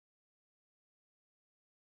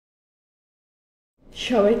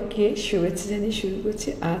সবাইকে শুভেচ্ছা জানিয়ে শুরু করছি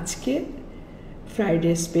আজকে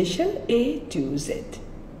Friday special A to Z।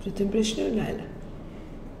 প্রথম প্রশ্ন নাইলা।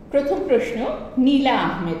 প্রথম প্রশ্ন নীলা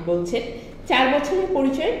আহমেদ বলছেন, 4 বছরের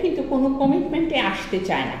পরিচয় কিন্তু কোনো কমিটমেন্টে আসতে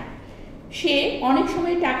চায় না। সে অনেক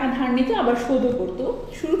সময় টাকা ধার নিত, আবার শোধও করতো।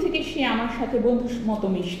 শুরু থেকে সে আমার সাথে বন্ধুর মতো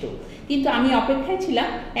মিশত, কিন্তু আমি অপেক্ষায় ছিলাম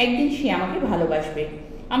একদিন সে আমাকে ভালোবাসবে।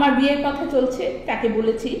 আমার বিয়ের কথা চলছে, তাকে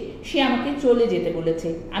বলেছি, সে আমাকে চলে যেতে বলেছে।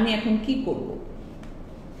 আমি এখন কি করব?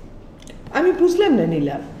 আমি বুঝলাম না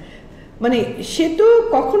নীলা, মানে সে তো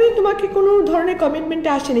কখনোই তোমাকে কোনো ধরনের কমিটমেন্টে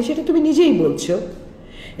আসেনি, সেটা তুমি নিজেই বলছো।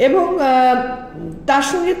 এবং তার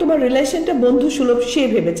সঙ্গে তোমার রিলেশনটা বন্ধু সুলভ সে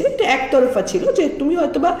ভেবেছে, এটা একতরফা ছিল, যে তুমি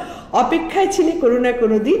হয়তোবা অপেক্ষায় ছিলে কোনো না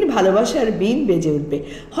কোনো দিন ভালোবাসার বিন বেজে উঠবে।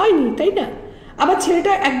 হয়নি, তাই না? আবার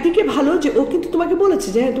ছেলেটা একদিকে ভালো যে ও কিন্তু তোমাকে বলেছে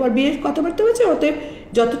যে হ্যাঁ তোমার বিয়ের কথাবার্তা হয়েছে, অতএব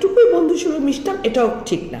যতটুকুই বন্ধু সুলভ মিশতাম এটাও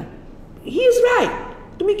ঠিক না। He is right.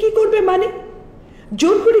 তুমি কি করবে? মানে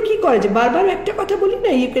জোর করে কি করে, যে বারবার একটা কথা বলি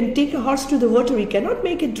না, you can take a horse to the water, you cannot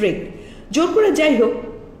make it drink. জোর করে যাই হোক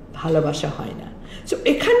ভালোবাসা হয় না। সো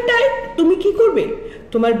এখানটায় তুমি কি করবে?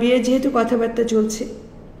 তোমার বিয়ে যেহেতু কথাবার্তা চলছে,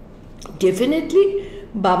 ডেফিনেটলি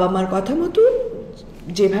বাবা মার কথা মতো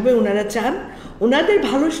যেভাবে ওনারা চান, ওনাদের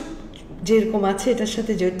ভালো যেরকম আছে এটার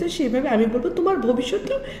সাথে জড়িত, সেভাবে আমি বলবো তোমার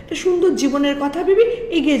ভবিষ্যতেও একটা সুন্দর জীবনের কথা ভেবে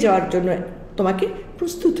এগিয়ে যাওয়ার জন্য তোমাকে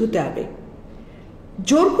প্রস্তুত হতে হবে।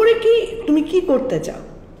 জোর করে কি তুমি কি করতে চাও?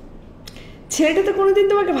 ছেলেটা তো কোনোদিন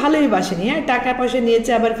তোমাকে ভালোই বাসেনি, হ্যাঁ টাকা পয়সা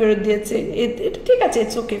নিয়েছে আবার ফেরত দিয়েছে, এটা ঠিক আছে,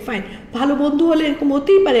 ইটস ওকে ফাইন। ভালো বন্ধু হলে এরকম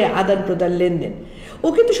হতেই পারে, আদান প্রদান লেনদেন। ও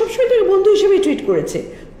কিন্তু সবসময় তোকে বন্ধু হিসেবে ট্রিট করেছে,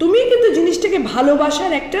 তুমি কিন্তু জিনিসটাকে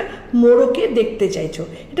ভালোবাসার একটা মোড়কে দেখতে চাইছো।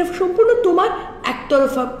 এটা সম্পূর্ণ তোমার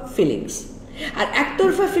একতরফা ফিলিংস, আর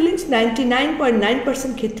একতরফা ফিলিংস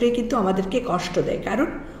 99.9% ক্ষেত্রে কিন্তু আমাদেরকে কষ্ট দেয়, কারণ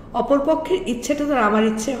অপরপক্ষের ইচ্ছেটা তো আমার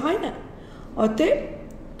ইচ্ছে হয় না। অতএব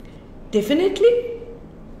ডেফিনেটলি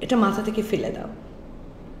এটা মাথা থেকে ফেলে দাও,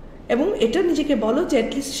 এবং এটা নিজেকে বলো যে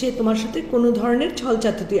অ্যাটলিস্ট সে তোমার সাথে কোনো ধরনের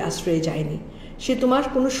ছলচাতুরি আশ্রয়ে যায়নি, সে তোমার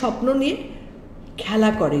কোনো স্বপ্ন নিয়ে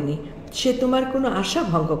খেলা করেনি, সে তোমার কোনো আশা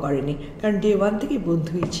ভঙ্গ করেনি, কারণ ডে 1 থেকে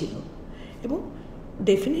বন্ধুই ছিল। এবং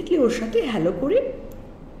ডেফিনেটলি ওর সাথে হ্যালো করে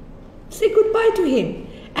সে good bye to him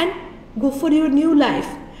and go for your new life,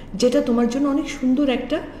 যেটা তোমার জন্য অনেক সুন্দর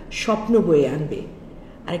একটা স্বপ্ন বয়ে আনবে।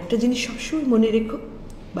 আরেকটা জিনিস সবসময় মনে রেখো,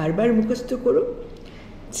 বারবার মুখস্থ করো,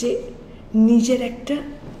 যে নিজের একটা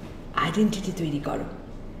আইডেন্টিটি তৈরি করো,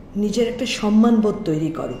 নিজের একটা সম্মানবোধ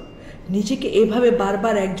তৈরি করো। নিজেকে এভাবে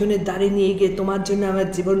বারবার একজনের দ্বারে নিয়ে গিয়ে তোমার জন্য আমার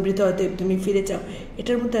জীবন বৃথা হতে তুমি ফিরে যাও,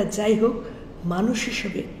 এটার মধ্যে আর যাই হোক মানুষ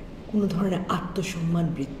হিসেবে কোনো ধরনের আত্মসম্মান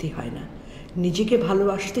বৃদ্ধি হয় না। নিজেকে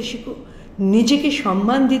ভালোবাসতে শেখো, নিজেকে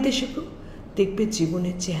সম্মান দিতে শেখো, দেখবে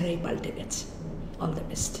জীবনের চেহারাই পাল্টে গেছে। All the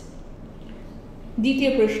best.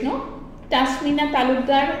 দ্বিতীয় প্রশ্ন তাসমিনা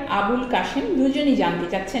তালুকদার, আবুল কাশেম দুজনই জানতে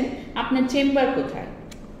চাচ্ছেন আপনার চেম্বার কোথায়?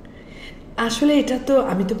 আসলে এটা তো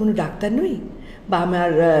আমি তো কোনো ডাক্তার নই বা আমার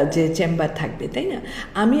যে চেম্বার থাকবে, তাই না?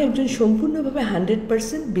 আমি একজন সম্পূর্ণভাবে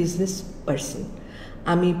 100% বিজনেস পার্সন।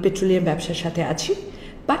 আমি পেট্রোলিয়াম ব্যবসার সাথে আছি,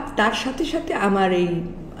 বাট তার সাথে সাথে আমার এই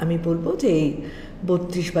আমি বলবো যে এই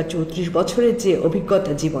 32 বা 34 বছরের যে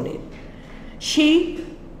অভিজ্ঞতা জীবনের, সেই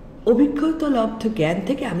অভিজ্ঞতা লব্ধ জ্ঞান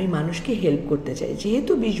থেকে আমি মানুষকে হেল্প করতে চাই।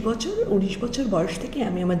 যেহেতু 19 বছর বয়স থেকে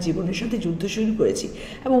আমি আমার জীবনের সাথে যুদ্ধ শুরু করেছি,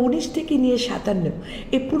 এবং 19 থেকে নিয়ে 57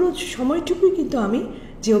 এই পুরো সময়টুকুই কিন্তু আমি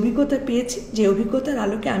যে অভিজ্ঞতা পেয়েছি, যে অভিজ্ঞতার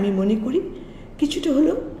আলোকে আমি মনে করি কিছুটা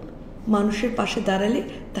হলেও মানুষের পাশে দাঁড়ালে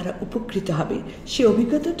তারা উপকৃত হবে, সে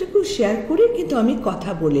অভিজ্ঞতাটুকু শেয়ার করে কিন্তু আমি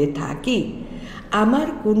কথা বলে থাকি। আমার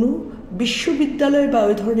কোনো বিশ্ববিদ্যালয় বা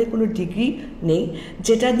ওই ধরনের কোনো ডিগ্রি নেই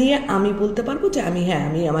যেটা নিয়ে আমি বলতে পারবো যে আমি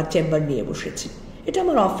আমার চেম্বার নিয়ে বসেছি। এটা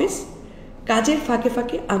আমার অফিস। কাজের ফাঁকে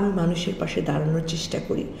ফাঁকে আমি মানুষের পাশে দাঁড়ানোর চেষ্টা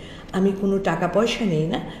করি। আমি কোনো টাকা পয়সা নেই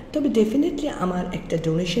না, তবে ডেফিনেটলি আমার একটা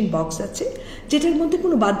ডোনেশন বক্স আছে, যেটার মধ্যে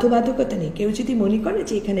কোনো বাধ্যবাধকতা নেই। কেউ যদি মনে করে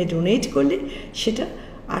যে এখানে ডোনেট করলে সেটা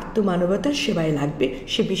আত্মমানবতার সেবায় লাগবে,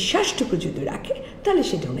 সে বিশ্বাসটুকু যদি রাখে তাহলে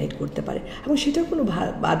সে ডোনেট করতে পারে, এবং সেটার কোনো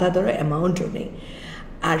বাধা ধরা অ্যামাউন্টও নেই।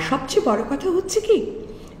 আর সবচেয়ে বড় কথা হচ্ছে কি,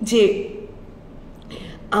 যে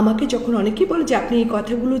আমাকে যখন অনেকেই বলে যে আপনি এই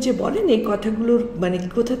কথাগুলো যে বলেন, এই কথাগুলোর মানে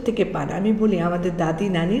কোথার থেকে পান, আমি বলি আমাদের দাদি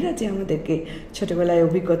নানিরা যে আমাদেরকে ছোটোবেলায়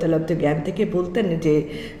অভিজ্ঞতা লব্ধ জ্ঞান থেকে বলতেন যে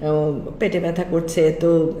পেটে ব্যথা করছে তো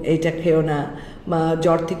এইটা খেও না, বা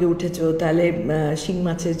জ্বর থেকে উঠেছো তাহলে শিং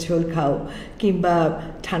মাছের ঝোল খাও, কিংবা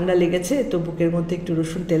ঠান্ডা লেগেছে তো বুকের মধ্যে একটু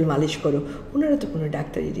রসুন তেল মালিশ করো। ওনারা তো কোনো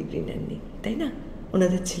ডাক্তারি ডিগ্রি নেননি, তাই না?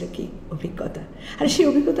 ওনাদের ছিল কি অভিজ্ঞতা, আর সেই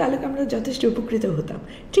অভিজ্ঞতা আলোকে আমরা যথেষ্ট উপকৃত হতাম।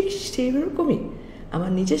 ঠিক সেই রকমই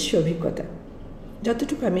আমার নিজস্ব অভিজ্ঞতা,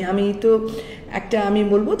 যতটুকু আমি তো একটা আমি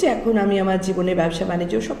বলবো যে এখন আমি আমার জীবনে ব্যবসা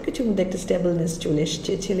বাণিজ্য সব কিছুর মধ্যে একটা স্টেবলনেস চলে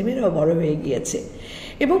এসছে, ছেলেমেয়েরাও বড় হয়ে গিয়েছে,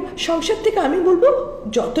 এবং সংসার থেকে আমি বলবো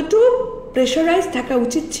যতটুকু প্রেশারাইজ থাকা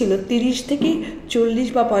উচিত ছিল 30 থেকে 40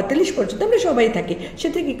 বা 45 পর্যন্ত আমরা সবাই থাকি, সে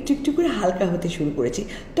থেকে একটু একটু করে হালকা হতে শুরু করেছি।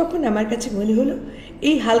 তখন আমার কাছে মনে হলো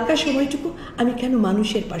এই হালকা সময়টুকু আমি কেন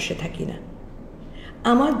মানুষের পাশে থাকি না।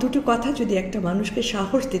 আমার দুটো কথা যদি একটা মানুষকে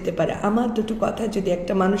সাহস দিতে পারে, আমার দুটো কথা যদি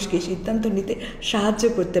একটা মানুষকে সিদ্ধান্ত নিতে সাহায্য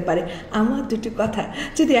করতে পারে, আমার দুটো কথা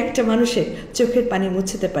যদি একটা মানুষের চোখের পানি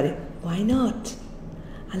মুছতে পারে, why not?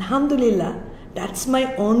 Alhamdulillah, that's my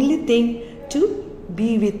only thing, to be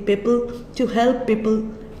with people, to help people,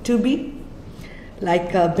 to be like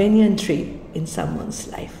a banyan tree in someone's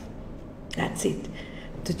life. That's it.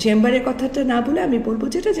 তো চেম্বারের কথাটা না বলে আমি বলবো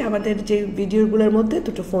যেটা, যে আমাদের যে ভিডিওগুলোর মধ্যে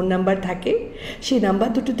দুটো ফোন নাম্বার থাকে, সেই নাম্বার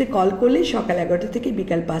দুটোতে কল করলে সকাল 11টা থেকে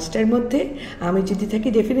বিকাল 5টার মধ্যে আমি যদি থাকি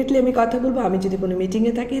ডেফিনেটলি আমি কথা বলবো। আমি যদি কোনো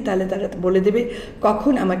মিটিংয়ে থাকি তাহলে তারা বলে দেবে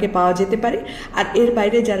কখন আমাকে পাওয়া যেতে পারে। আর এর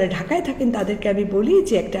বাইরে যারা ঢাকায় থাকেন তাদেরকে আমি বলি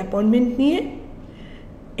যে একটা অ্যাপয়েন্টমেন্ট নিয়ে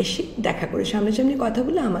এসে দেখা করে সামনাসামনি কথা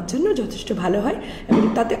বলে আমার জন্য যথেষ্ট ভালো হয়, এবং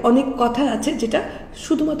তাতে অনেক কথা আছে যেটা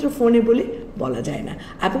শুধুমাত্র ফোনে বলে বলা যায় না,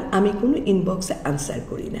 এবং আমি কোনো ইনবক্সে আনসার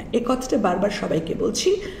করি না। এই কথাটা বারবার সবাইকে বলছি,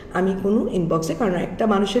 আমি কোনো ইনবক্সে, কারণ একটা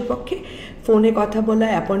মানুষের পক্ষে ফোনে কথা বলা,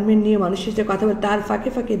 অ্যাপয়েন্টমেন্ট নিয়ে মানুষের সাথে কথা বলা, তার ফাঁকে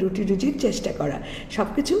ফাঁকে রুজির চেষ্টা করা, সব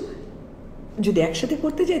কিছু যদি একসাথে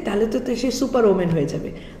করতে যাই তাহলে তো সে সুপার ওমেন হয়ে যাবে।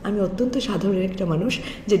 আমি অত্যন্ত সাধারণ একটা মানুষ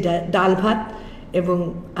যে ডাল ভাত এবং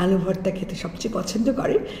আলু ভর্তা খেতে সবচেয়ে পছন্দ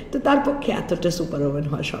করে, তো তার পক্ষে এতটা সুপার ওভেন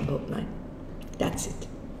হওয়া সম্ভব নয়। That's it.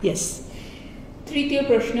 ইয়েস। তৃতীয়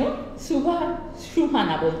প্রশ্ন,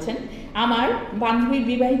 সুহানা বলছেন, আমার বান্ধবীর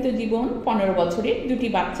বিবাহিত জীবন 15 বছরের, 2টি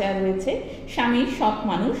বাচ্চা রয়েছে, স্বামী সৎ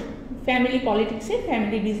মানুষ, ফ্যামিলি পলিটিক্সে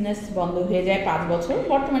ফ্যামিলি বিজনেস বন্ধ হয়ে যায় 5 বছর,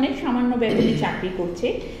 বর্তমানে সামান্য বেতনে চাকরি করছে,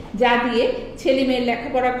 যা দিয়ে ছেলে মেয়ের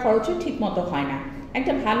লেখাপড়ার খরচও ঠিক মতো হয় না,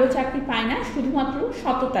 একটা ভালো চাকরি পায় না শুধুমাত্র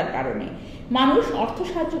সততার কারণে। মানুষ অর্থ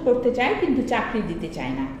সাহায্য করতে চায় কিন্তু চাকরি দিতে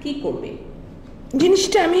চায় না, কি করবে?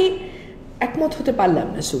 জিনিসটা আমি একমত হতে পারলাম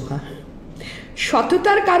না সুহা।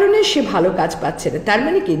 সততার কারণে সে ভালো কাজ পাচ্ছে না তার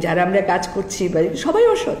মানে কি যারা আমরা কাজ করছি সবাই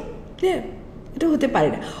অসৎ? এটা হতে পারে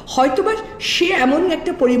না। হয়তোবা সে এমন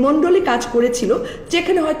একটা পরিমণ্ডলে কাজ করেছিল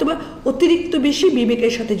যেখানে হয়তোবা অতিরিক্ত বেশি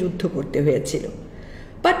বিবেকের সাথে যুদ্ধ করতে হয়েছিল।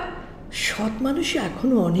 বাট সৎ মানুষই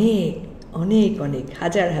এখনো অনেক অনেক অনেক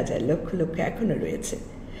হাজার হাজার লক্ষ লক্ষ এখনো রয়েছে।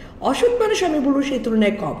 অসৎ মানুষ আমি বলবো সেই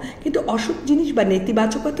তুলনায় কম, কিন্তু অসৎ জিনিস বা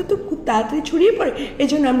নেতিবাচকতা তো খুব তাড়াতাড়ি ছড়িয়ে পড়ে, এই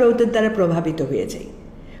জন্য আমরা ওদের দ্বারা প্রভাবিত হয়ে যাই।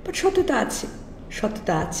 বাট সততা আছে,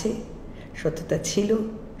 সততা আছে, সততা ছিল,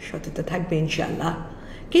 সততা থাকবে ইনশাআল্লাহ,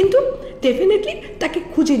 কিন্তু ডেফিনেটলি তাকে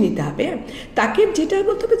খুঁজে নিতে হবে। তাকে যেটা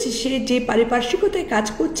বলতে হবে সে যে পারিপার্শ্বিকতায় কাজ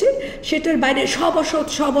করছে সেটার বাইরে সব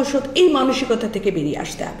অসৎ এই মানসিকতা থেকে বেরিয়ে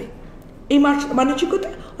আসতে হবে। এই মানসিকতা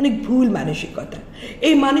অনেক ভুল মানসিকতা।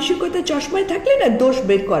 এই মানসিকতা চশমায় থাকলে না দোষ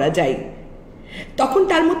বের করা যায়, তখন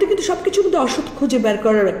তার মধ্যে কিন্তু সব কিছুর মধ্যে অসৎ খুঁজে বের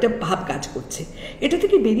করার একটা ভাব কাজ করছে। এটা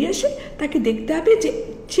থেকে বেরিয়ে আসে তাকে দেখতে হবে যে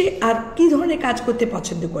সে আর কী ধরনের কাজ করতে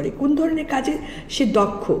পছন্দ করে, কোন ধরনের কাজে সে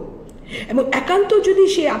দক্ষ, এবং একান্ত যদি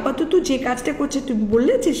সে আপাতত যে কাজটা করছে তুমি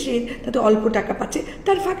বললে যে সে তাতে অল্প টাকা পাচ্ছে,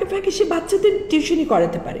 তার ফাঁকে ফাঁকে সে বাচ্চাদের টিউশনি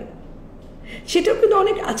করাতে পারে। সেটাও কিন্তু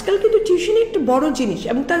অনেক আজকাল কিন্তু টিউশনি একটা বড় জিনিস,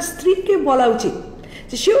 এবং তার স্ত্রীকে বলা উচিত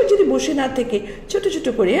যে সেও যদি বসে না থেকে ছোট ছোট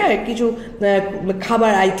করে কিছু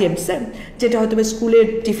খাবার আইটেমস যেটা হয়তো স্কুলের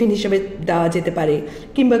টিফিন হিসেবে দেওয়া যেতে পারে,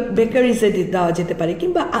 কিংবা বেকারিজে দেওয়া যেতে পারে,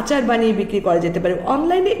 কিংবা আচার বানিয়ে বিক্রি করা যেতে পারে,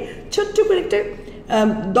 অনলাইনে ছোট্ট করে একটা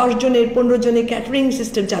 10 জনের 15 জনের ক্যাটারিং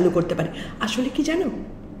সিস্টেম চালু করতে পারে। আসলে কি জানো,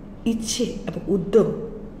 ইচ্ছে এবং উদ্যম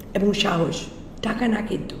এবং সাহস, টাকা না।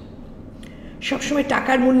 কিন্তু সবসময়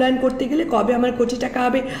টাকার মূল্যায়ন করতে গেলে কবে আমার কোটি টাকা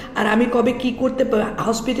হবে আর আমি কবে কি করতে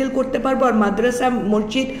হসপিটাল করতে পারবো আর মাদ্রাসা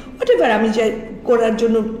মসজিদ হোয়াটএভার আমি যাই করার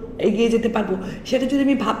জন্য এগিয়ে যেতে পারবো, সেটা যদি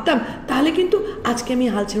আমি ভাবতাম তাহলে কিন্তু আজকে আমি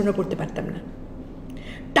হাল ছেড়ে করতে পারতাম না।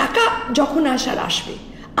 টাকা যখন আসার আসবে,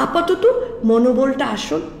 আপাতত মনোবলটা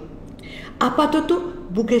আসল, আপাতত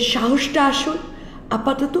বুকের সাহসটা আসল,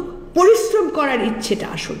 আপাতত পরিশ্রম করার ইচ্ছেটা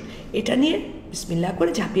আসল। এটা নিয়ে বিসমিল্লাহ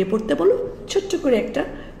করে ঝাঁপিয়ে পড়তে বলো, ছোট্ট করে একটা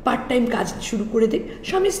পার্ট টাইম কাজ শুরু করে দেখ,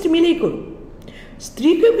 স্বামী স্ত্রী মিলেই করুন।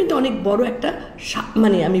 স্ত্রীকেও কিন্তু অনেক বড় একটা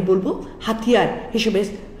আমি বলবো হাতিয়ার হিসেবে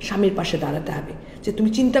স্বামীর পাশে দাঁড়াতে হবে, যে তুমি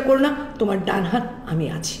চিন্তা করো না, তোমার ডান হাত আমি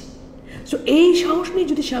আছি। সো এই সাহস নিয়ে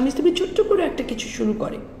যদি স্বামী স্ত্রী ছোট্ট করে একটা কিছু শুরু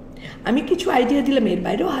করে, আমি কিছু আইডিয়া দিলাম, এর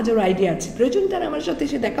বাইরেও হাজারো আইডিয়া আছে, প্রয়োজন তারা আমার সাথে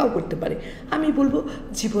এসে দেখাও করতে পারে। আমি বলবো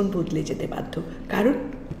জীবন বদলে যেতে বাধ্য, কারণ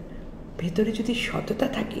ভেতরে যদি সততা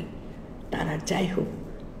থাকে তার আর যাই হোক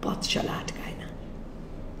পথ চলা আটকায় না।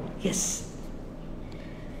 ইয়েস।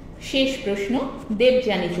 শেষ প্রশ্ন,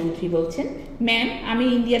 দেবযানী চৌধুরী বলছেন, ম্যাম আমি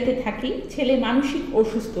ইন্ডিয়াতে থাকি, ছেলে মানসিক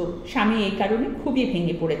অসুস্থ, স্বামী এই কারণে খুবই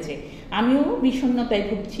ভেঙে পড়েছে, আমিও বিষণ্ণতায়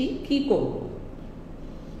ভুগছি, কি করব?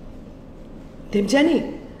 দেবযানী,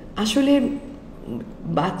 আসলে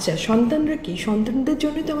বাচ্চা সন্তানরা কি, সন্তানদের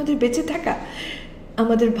জন্য তো আমাদের বেঁচে থাকা,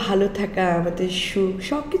 আমাদের ভালো থাকা, আমাদের সুখ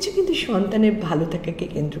সব কিছু কিন্তু সন্তানের ভালো থাকাকে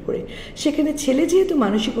কেন্দ্র করে। সেখানে ছেলে যেহেতু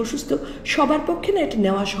মানসিক অসুস্থ, সবার পক্ষে না এটা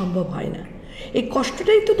নেওয়া সম্ভব হয় না। এই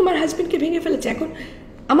কষ্টটাই তো তোমার হাজবেন্ডকে ভেঙে ফেলেছে। এখন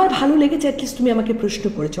আমার ভালো লেগেছে অ্যাটলিস্ট তুমি আমাকে প্রশ্ন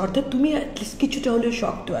করেছো, অর্থাৎ তুমি অ্যাটলিস্ট কিছুটা হলেও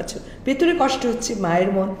শক্ত আছো। ভেতরে কষ্ট হচ্ছে, মায়ের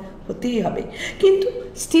মন হতেই হবে, কিন্তু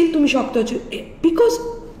স্টিল তুমি শক্ত আছো, বিকজ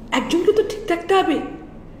একজনকে তো ঠিক থাকতে হবে।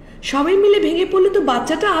 সবাই মিলে ভেঙে পড়লে তো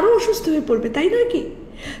বাচ্চাটা আরও অসুস্থ হয়ে পড়বে, তাই নয় কি?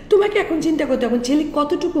 তোমাকে এখন চিন্তা করতে, এখন ছেলে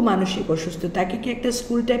কতটুকু মানসিক অসুস্থ, তাকে কি একটা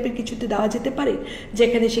স্কুল টাইপের কিছুতে দেওয়া যেতে পারে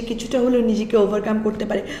যেখানে সে কিছুটা হলেও নিজেকে ওভারকাম করতে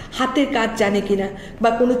পারে, হাতের কাজ জানে কিনা বা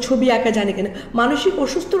কোনো ছবি আঁকা জানে কিনা? মানসিক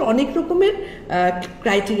অসুস্থর অনেক রকমের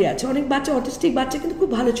ক্রাইটেরিয়া আছে। অনেক বাচ্চা, অটিস্টিক বাচ্চা কিন্তু খুব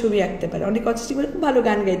ভালো ছবি আঁকতে পারে, অনেক অটিস্টিক বাচ্চা খুব ভালো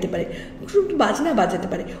গান গাইতে পারে, খুব বাজনা বাজাতে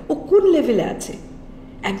পারে। ও কোন লেভেলে আছে?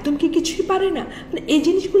 একদম কি কিছুই পারে না? মানে এই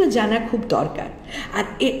জিনিসগুলো জানা খুব দরকার। আর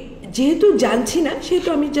যেহেতু জানছি না, সেহেতু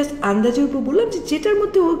আমি জাস্ট আন্দাজের উপর বললাম যে যেটার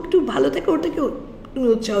মধ্যে ও একটু ভালো থাকে ওটাকে তুমি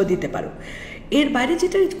উৎসাহ দিতে পারো। এর বাইরে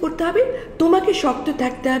যেটা করতে হবে, তোমাকে শক্ত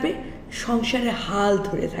থাকতে হবে সংসারে হাল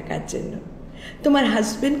ধরে থাকার জন্য। তোমার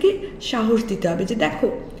হাজব্যান্ডকে সাহস দিতে হবে যে দেখো,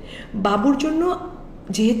 বাবুর জন্য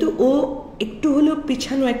যেহেতু ও একটু হলেও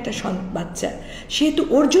পিছানো একটা বাচ্চা, সেহেতু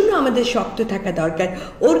ওর জন্য আমাদের শক্ত থাকা দরকার।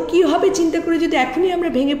 ওর কি হবে চিন্তা করে যদি এখনই আমরা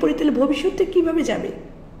ভেঙে পড়ি, তাহলে ভবিষ্যতে কীভাবে যাবে?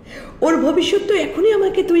 ওর ভবিষ্যৎ তো এখনই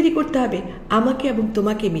আমাকে তৈরি করতে হবে, আমাকে এবং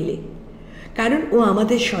তোমাকে মিলে, কারণ ও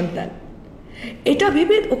আমাদের সন্তান। এটা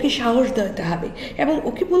ভেবে ওকে সাহস দিতে হবে এবং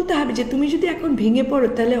ওকে বলতে হবে যে তুমি যদি এখন ভেঙে পড়ো,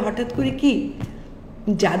 তাহলে হঠাৎ করে কি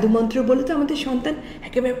জাদুমন্ত্র বলে তো আমাদের সন্তান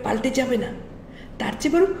একেবারে পাল্টে যাবে না। তার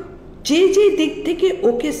চেয়ে বরং যে দিক থেকে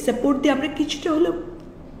ওকে সাপোর্ট দিয়ে আমরা কিছুটা হলেও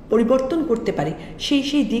পরিবর্তন করতে পারি,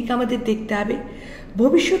 সেই দিক আমাদের দেখতে হবে।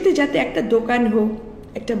 ভবিষ্যতে যাতে একটা দোকান হোক,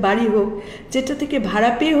 একটা বাড়ি হোক, যেটা থেকে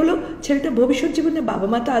ভাড়া পেয়ে হলো ছেলেটা ভবিষ্যৎ জীবনে, বাবা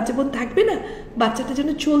মা তো আজীবন থাকবে না, বাচ্চাটা যেন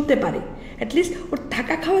চলতে পারে, অ্যাটলিস্ট ওর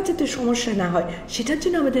থাকা খাওয়া যাতে সমস্যা না হয়, সেটার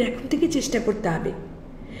জন্য আমাদের এখন থেকে চেষ্টা করতে হবে।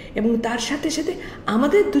 এবং তার সাথে সাথে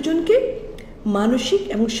আমাদের দুজনকে মানসিক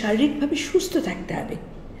এবং শারীরিকভাবে সুস্থ থাকতে হবে।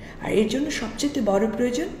 আর এর জন্য সবচেয়ে বড়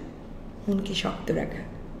প্রয়োজন মনকে শক্ত রাখা,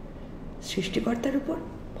 সৃষ্টিকর্তার উপর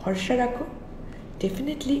ভরসা রাখো।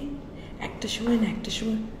 ডেফিনেটলি একটা সময় না একটা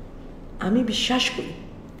সময়, আমি বিশ্বাস করি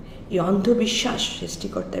এই অন্ধবিশ্বাস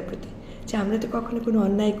সৃষ্টিকর্তার প্রতি, যে আমরা তো কখনো কোনো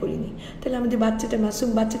অন্যায় করিনি, তাহলে আমাদের বাচ্চাটা, মাসুম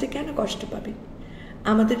বাচ্চাটা কেন কষ্ট পাবে?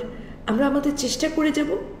 আমরা আমাদের চেষ্টা করে যাব।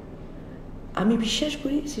 আমি বিশ্বাস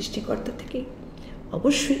করি সৃষ্টিকর্তা থেকে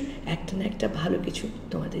অবশ্যই একটা না একটা ভালো কিছু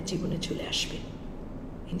তোমাদের জীবনে চলে আসবে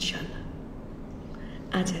ইনশাআল্লাহ।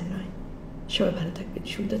 আজ আর নয়, সবাই ভালো থাকবেন,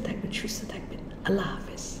 সুন্দর থাকবেন, সুস্থ থাকবেন। আল্লাহ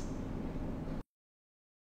হাফেজ।